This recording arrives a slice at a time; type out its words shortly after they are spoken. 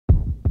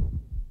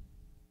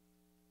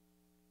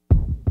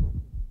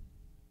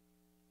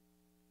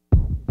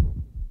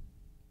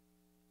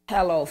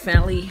Hello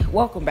family,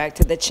 welcome back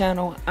to the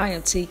channel. I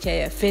am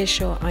TK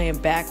Official. I am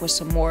back with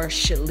some more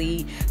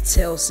Shali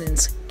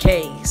Tilson's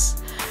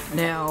case.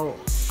 Now,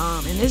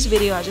 in this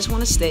video, I just want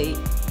to state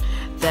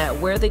that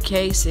where the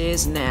case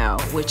is now,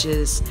 which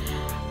is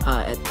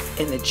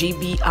in the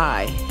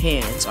GBI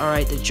hands, all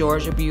right, the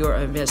Georgia Bureau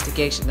of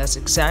Investigation. That's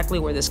exactly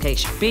where this case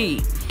should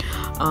be,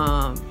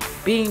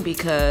 being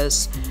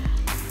because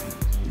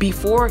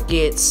before it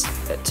gets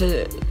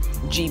to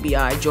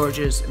GBI,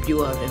 Georgia's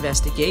Bureau of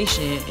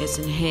Investigation, it's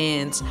in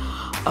hands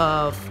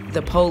of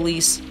the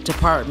police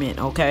department,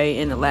 okay?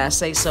 And the last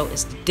say so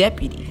is the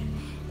deputy,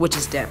 which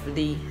is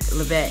Deputy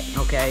Levette,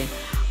 okay?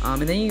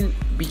 And then you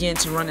begin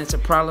to run into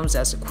problems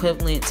that's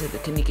equivalent to the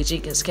Kanika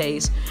Jenkins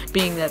case,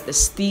 being that the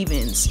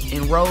Stevens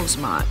in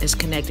Rosemont is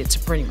connected to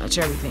pretty much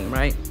everything,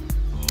 right?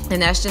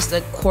 And that's just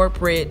a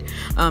corporate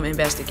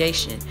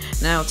investigation.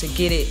 Now,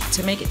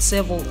 to make it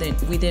civil, then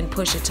we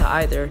push it to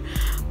either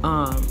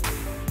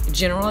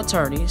general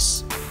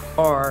attorneys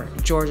or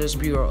Georgia's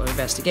Bureau of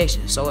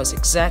Investigation. So it's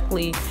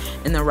exactly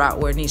in the route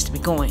where it needs to be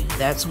going.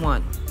 That's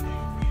one.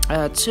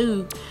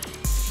 Two,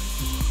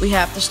 we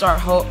have to start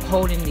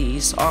holding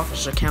these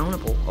officers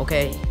accountable,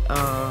 okay?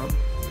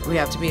 We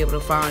have to be able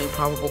to find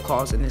probable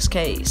cause in this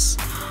case.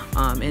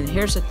 And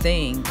here's the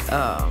thing,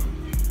 I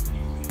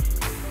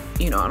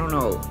don't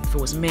know if it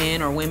was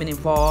men or women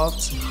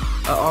involved,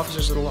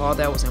 officers of the law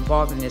that was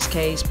involved in this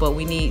case, but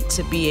we need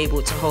to be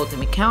able to hold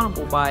them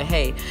accountable by,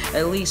 hey,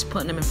 at least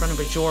putting them in front of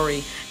a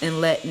jury and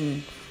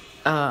letting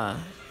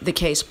the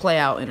case play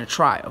out in a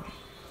trial.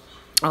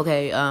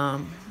 Okay,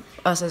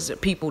 us as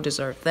people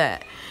deserve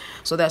that.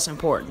 So that's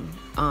important.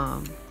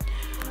 I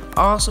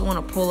also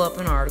want to pull up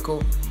an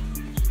article.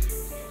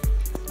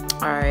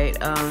 All right,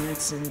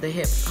 it's in the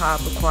Hip Hop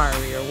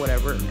Inquiry or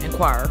whatever,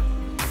 Inquirer.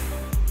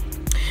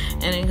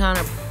 And it kind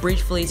of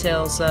briefly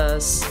tells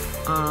us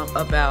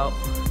about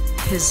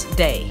his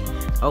day.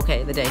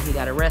 Okay, the day he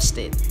got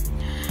arrested.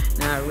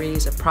 Now it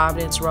reads, a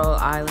Providence, Rhode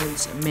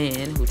Island's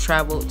man who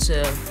traveled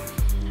to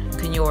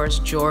Conyers,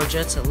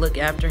 Georgia to look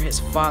after his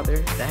father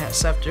that had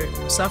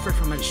suffered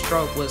from a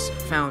stroke was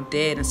found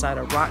dead inside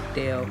a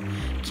Rockdale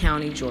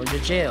County, Georgia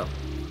jail.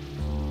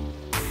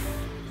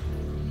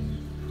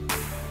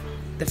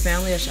 The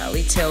family of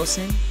Shali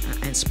Tilson,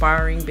 an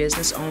inspiring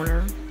business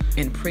owner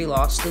and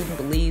pre-law student,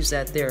 believes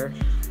that their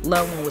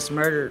loved one was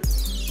murdered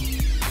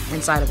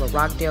inside of a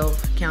Rockdale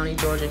County,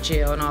 Georgia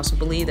jail, and also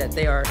believe that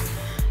they are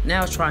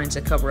now trying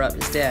to cover up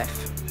his death.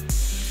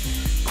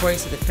 According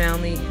to the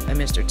family of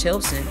Mr.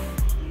 Tilson,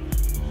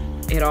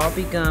 it all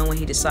begun when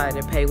he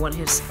decided to pay one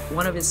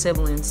of his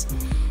siblings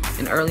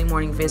an early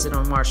morning visit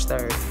on March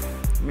 3rd.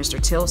 Mr.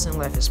 Tilson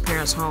left his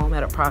parents' home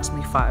at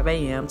approximately 5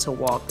 a.m. to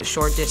walk the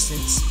short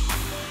distance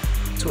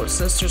to his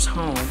sister's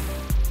home,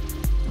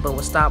 but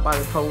was stopped by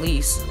the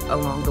police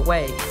along the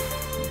way.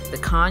 The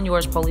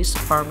Conyers Police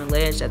Department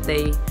alleged that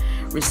they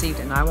received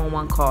a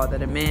 911 call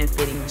that a man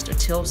fitting Mr.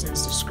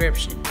 Tilson's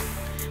description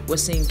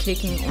was seen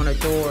kicking on a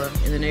door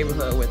in the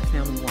neighborhood where the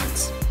family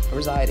once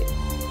resided.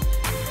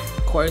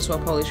 According to a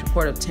police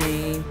report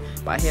obtained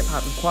by Hip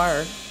Hop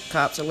Inquirer,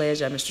 cops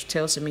alleged that Mr.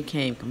 Tilson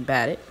became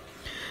combative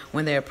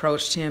when they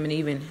approached him and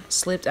even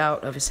slipped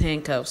out of his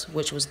handcuffs,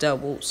 which was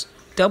double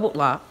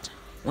locked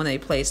when they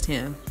placed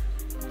him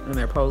in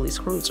their police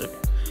cruiser.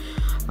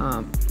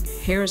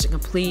 Here is a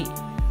complete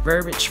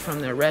verbiage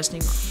from the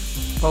arresting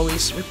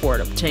police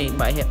report obtained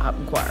by Hip Hop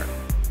Inquirer.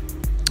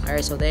 All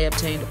right, so they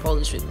obtained a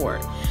police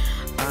report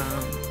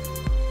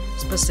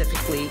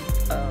specifically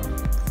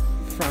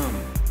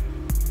from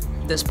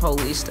this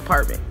police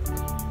department,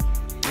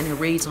 and it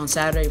reads, on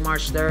Saturday,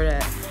 March 3rd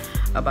at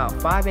about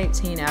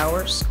 5:18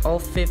 hours,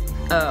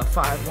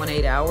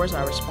 5:18 hours,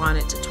 I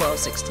responded to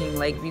 1216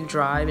 Lakeview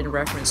Drive in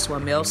reference to a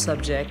male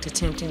subject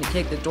attempting to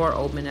kick the door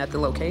open at the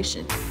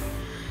location.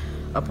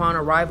 Upon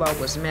arrival, I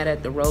was met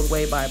at the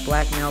roadway by a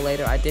black male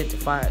later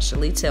identified as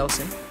Shali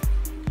Tilson,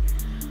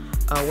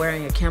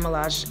 wearing a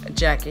camouflage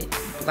jacket,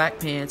 black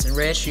pants, and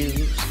red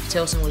shoes.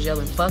 Tilson was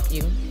yelling, "Fuck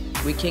you,"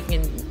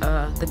 kicking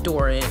the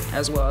door in,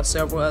 as well as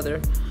several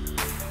other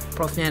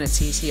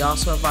profanities. He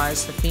also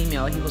advised the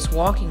female he was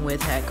walking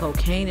with had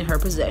cocaine in her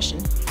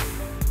possession.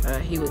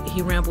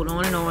 He rambled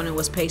on and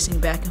was pacing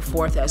back and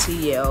forth as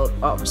he yelled.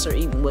 Officer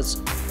Eaton was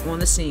on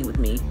the scene with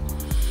me.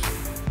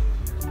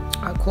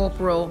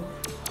 Corporal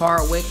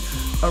Hardwick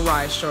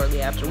arrived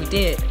shortly after we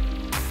did.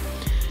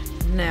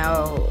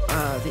 Now,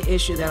 the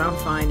issue that I'm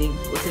finding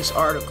with this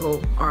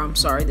article, or I'm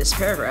sorry, this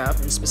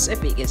paragraph in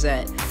specific, is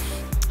that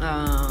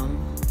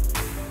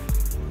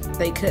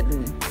they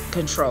couldn't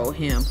control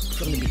him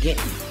from the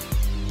beginning,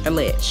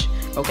 alleged.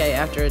 Okay,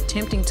 after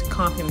attempting to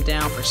calm him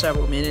down for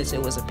several minutes,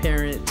 it was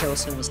apparent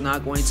Tilson was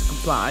not going to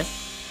comply.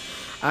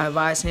 I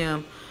advised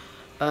him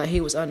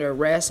he was under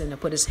arrest and to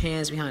put his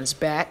hands behind his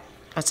back.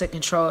 I took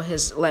control of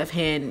his left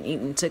hand and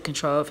Eaton took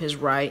control of his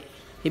right.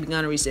 He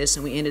began to resist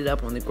and we ended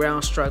up on the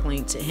ground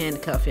struggling to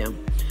handcuff him.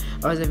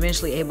 I was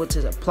eventually able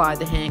to apply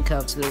the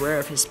handcuff to the rear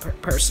of his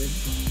person.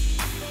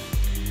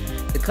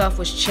 The cuff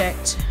was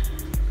checked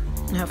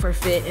for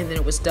fit and then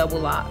it was double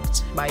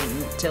locked by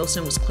Eaton.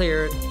 Tilson was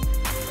cleared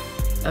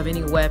of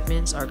any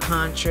weapons or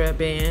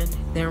contraband,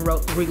 then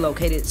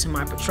relocated to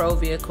my patrol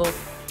vehicle,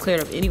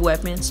 cleared of any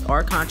weapons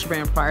or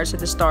contraband prior to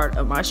the start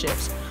of my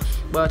shifts.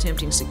 While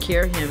attempting to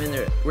secure him in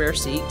the rear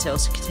seat,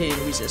 Tilson continued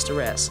to resist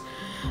arrest.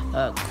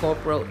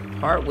 Corporal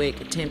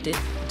Hartwig attempted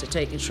to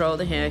take control of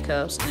the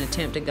handcuffs and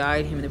attempt to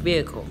guide him in the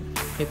vehicle.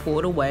 He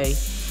pulled away,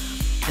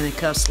 and the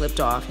cuffs slipped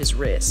off his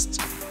wrist.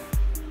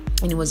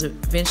 And he was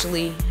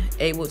eventually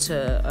able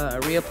to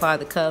reapply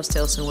the cuffs.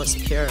 Tilson was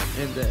secure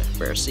in the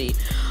rear seat.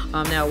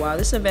 Now, while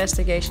this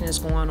investigation is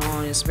going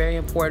on, it's very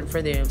important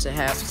for them to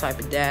have some type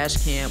of dash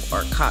cam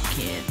or cop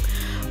cam,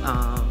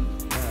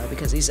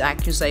 because these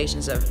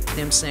accusations of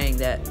them saying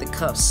that the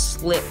cuffs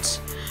slipped,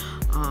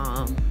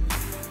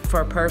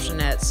 for a person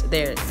that's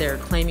they're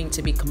claiming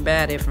to be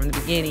combative from the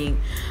beginning,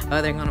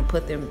 they're gonna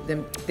put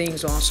them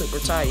things on super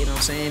tight, you know what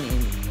I'm saying,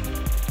 and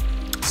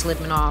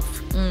slipping off.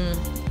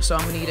 So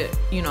I'm gonna need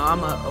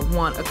I'm gonna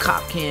want a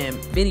cop cam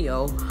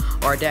video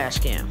or a dash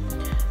cam.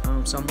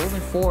 So moving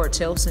forward,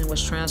 Tilson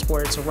was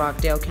transported to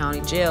Rockdale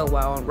County Jail.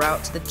 While en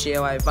route to the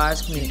jail, I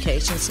advised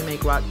communications to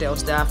make Rockdale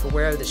staff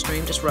aware of the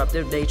extreme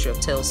disruptive nature of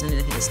Tilson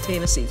and his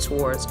tendency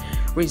towards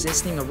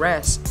resisting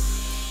arrest.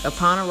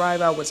 Upon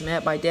arrival, I was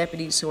met by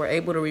deputies who were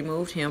able to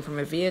remove him from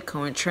a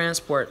vehicle and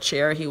transport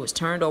chair. He was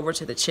turned over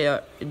to the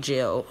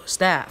jail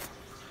staff.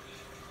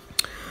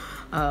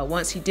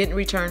 Once he didn't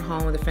return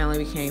home, the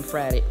family became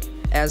frantic,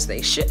 as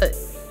they should.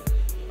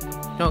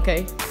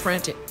 Okay,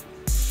 frantic.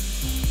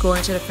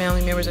 According to the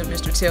family members of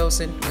Mr.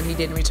 Tilson, when he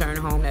didn't return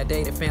home that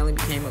day, the family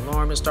became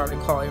alarmed and started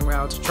calling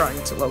around to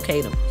trying to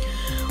locate him.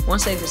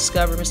 Once they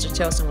discovered Mr.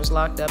 Tilson was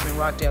locked up in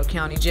Rockdale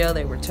County Jail,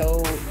 they were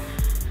told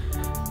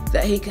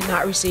that he could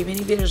not receive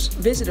any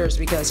visitors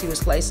because he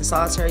was placed in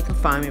solitary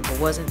confinement, but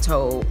wasn't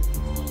told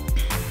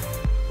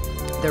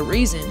the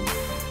reason.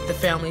 The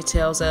family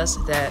tells us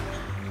that,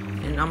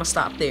 and I'm gonna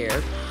stop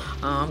there.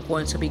 I'm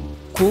going to be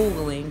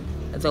Googling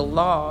the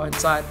law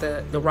inside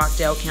the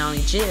Rockdale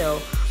County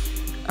Jail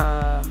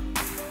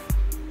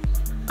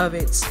of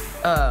its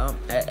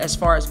as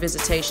far as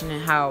visitation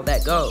and how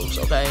that goes.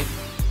 Okay,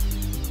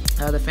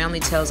 the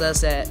family tells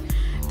us that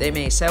they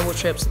made several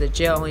trips to the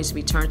jail only to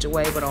be turned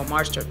away, but on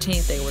March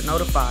 13th they were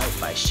notified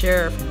by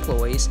sheriff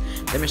employees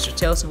that Mr.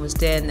 Tilson was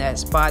dead and that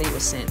his body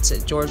was sent to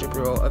Georgia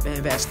Bureau of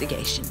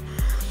Investigation.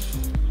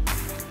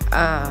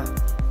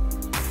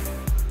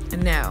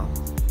 And now,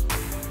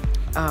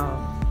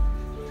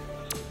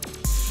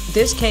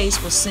 this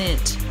case was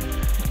sent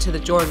to the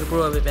Georgia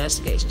Bureau of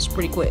Investigation. It's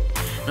pretty quick.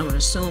 And I'm going to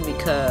assume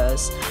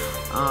because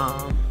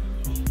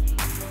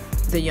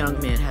the young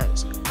man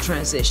has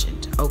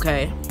transitioned,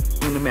 okay,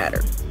 in the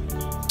matter.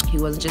 He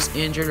wasn't just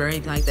injured or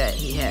anything like that.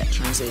 He had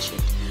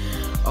transitioned.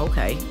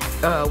 Okay.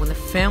 When the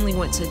family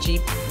went to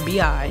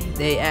GBI,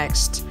 they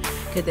asked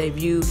could they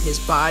view his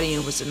body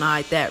and was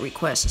denied that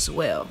request as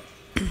well.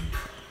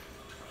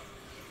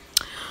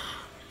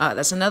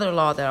 That's another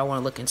law that I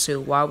want to look into.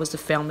 Why was the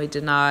family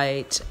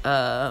denied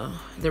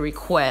the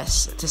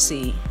request to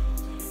see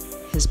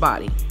his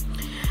body?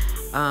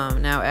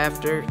 Now,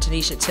 after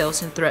Tanisha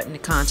Tilson threatened to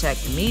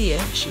contact the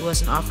media, she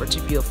wasn't offered to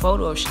view a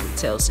photo of Shali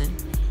Tilson.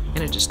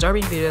 In a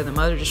disturbing video, the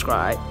mother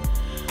described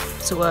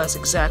to us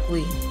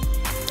exactly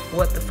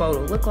what the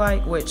photo looked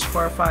like, which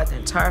horrified the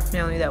entire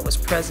family that was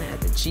present at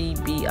the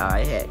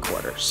GBI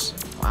headquarters.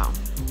 Wow.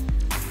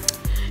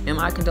 And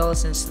my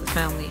condolences to the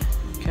family,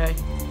 okay?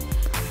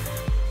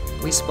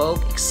 We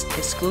spoke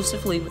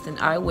exclusively with an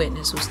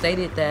eyewitness who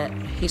stated that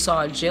he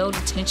saw a jail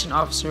detention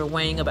officer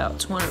weighing about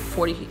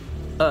 240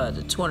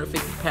 to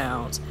 250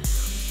 pounds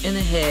in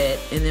the head,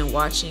 and then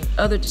watching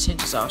other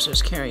detention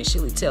officers carrying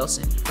Shali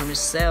Tilson from his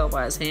cell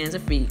by his hands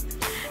and feet.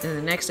 And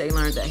the next day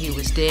learned that he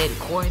was dead.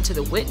 According to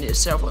the witness,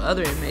 several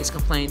other inmates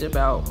complained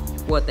about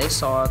what they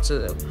saw to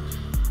the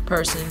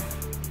prison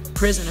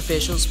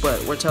officials,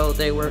 but were told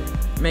they were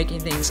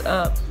making things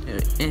up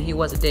and he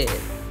wasn't dead.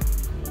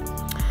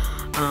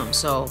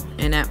 So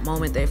in that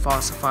moment, they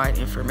falsified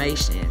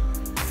information.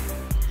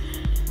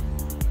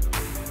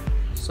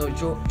 So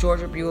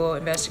Georgia Bureau of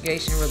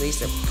Investigation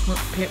released a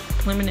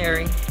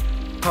preliminary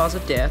cause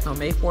of death on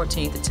May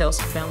 14th to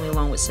Tilson family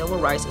along with civil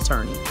rights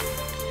attorney,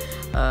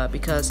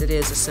 because it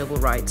is a civil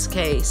rights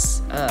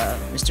case.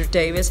 Mr.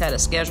 Davis had a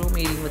scheduled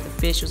meeting with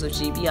officials of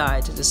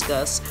GBI to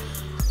discuss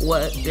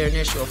what their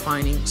initial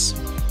findings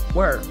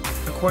were.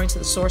 According to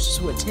the sources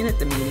who attended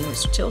the meeting,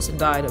 Mr. Tilson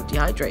died of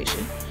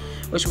dehydration,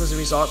 which was a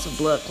result of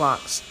blood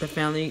clots. The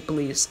family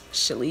believes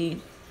Shali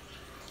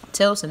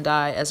Tilson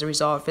died as a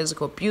result of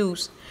physical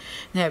abuse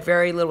and had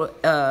very little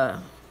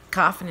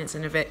confidence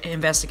in the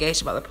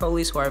investigation by the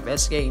police who are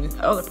investigating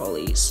other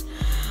police.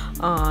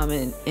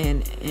 And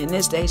in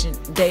this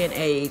day and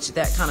age,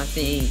 that kind of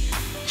thing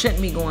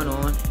shouldn't be going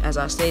on. As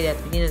I stated at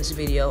the beginning of this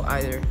video,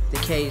 either the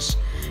case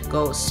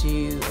goes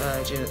to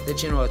the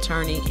general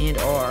attorney and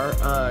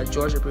or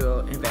Georgia Bureau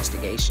of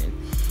Investigation.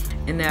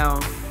 And now,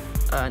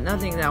 another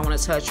thing that I want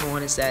to touch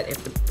on is that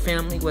if the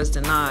family was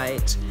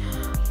denied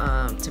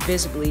to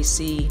visibly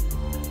see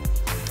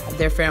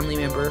their family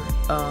member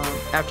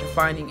after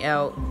finding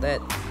out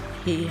that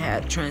he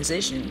had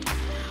transitioned,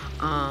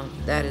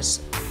 that is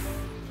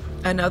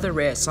another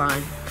red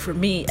sign for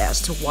me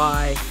as to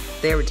why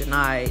they were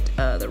denied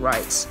their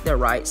rights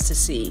to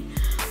see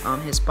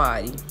his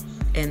body,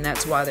 and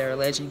that's why they're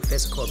alleging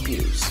physical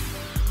abuse.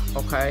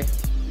 Okay,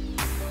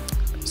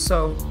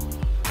 so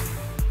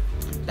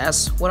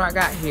that's what I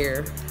got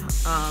here.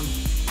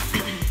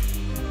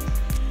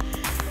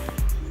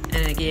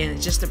 And again,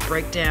 just a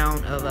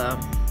breakdown of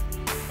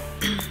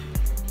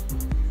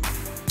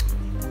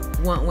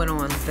what went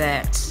on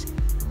that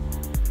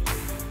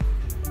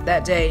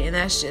day, and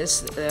that's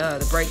just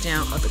the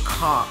breakdown of the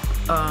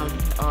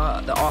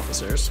the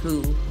officers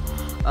who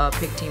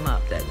picked him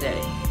up that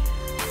day.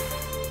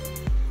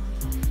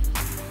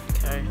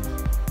 Okay,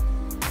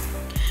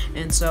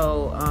 and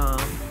so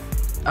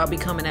I'll be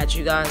coming at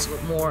you guys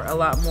with a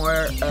lot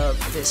more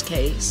of this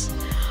case,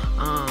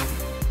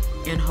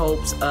 in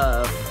hopes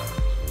of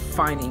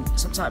finding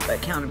some type of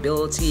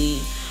accountability,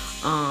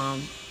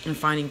 and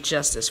finding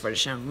justice for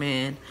this young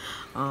man.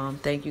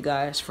 Thank you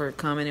guys for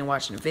coming and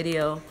watching the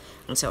video.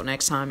 Until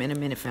next time, in a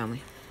minute,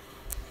 family.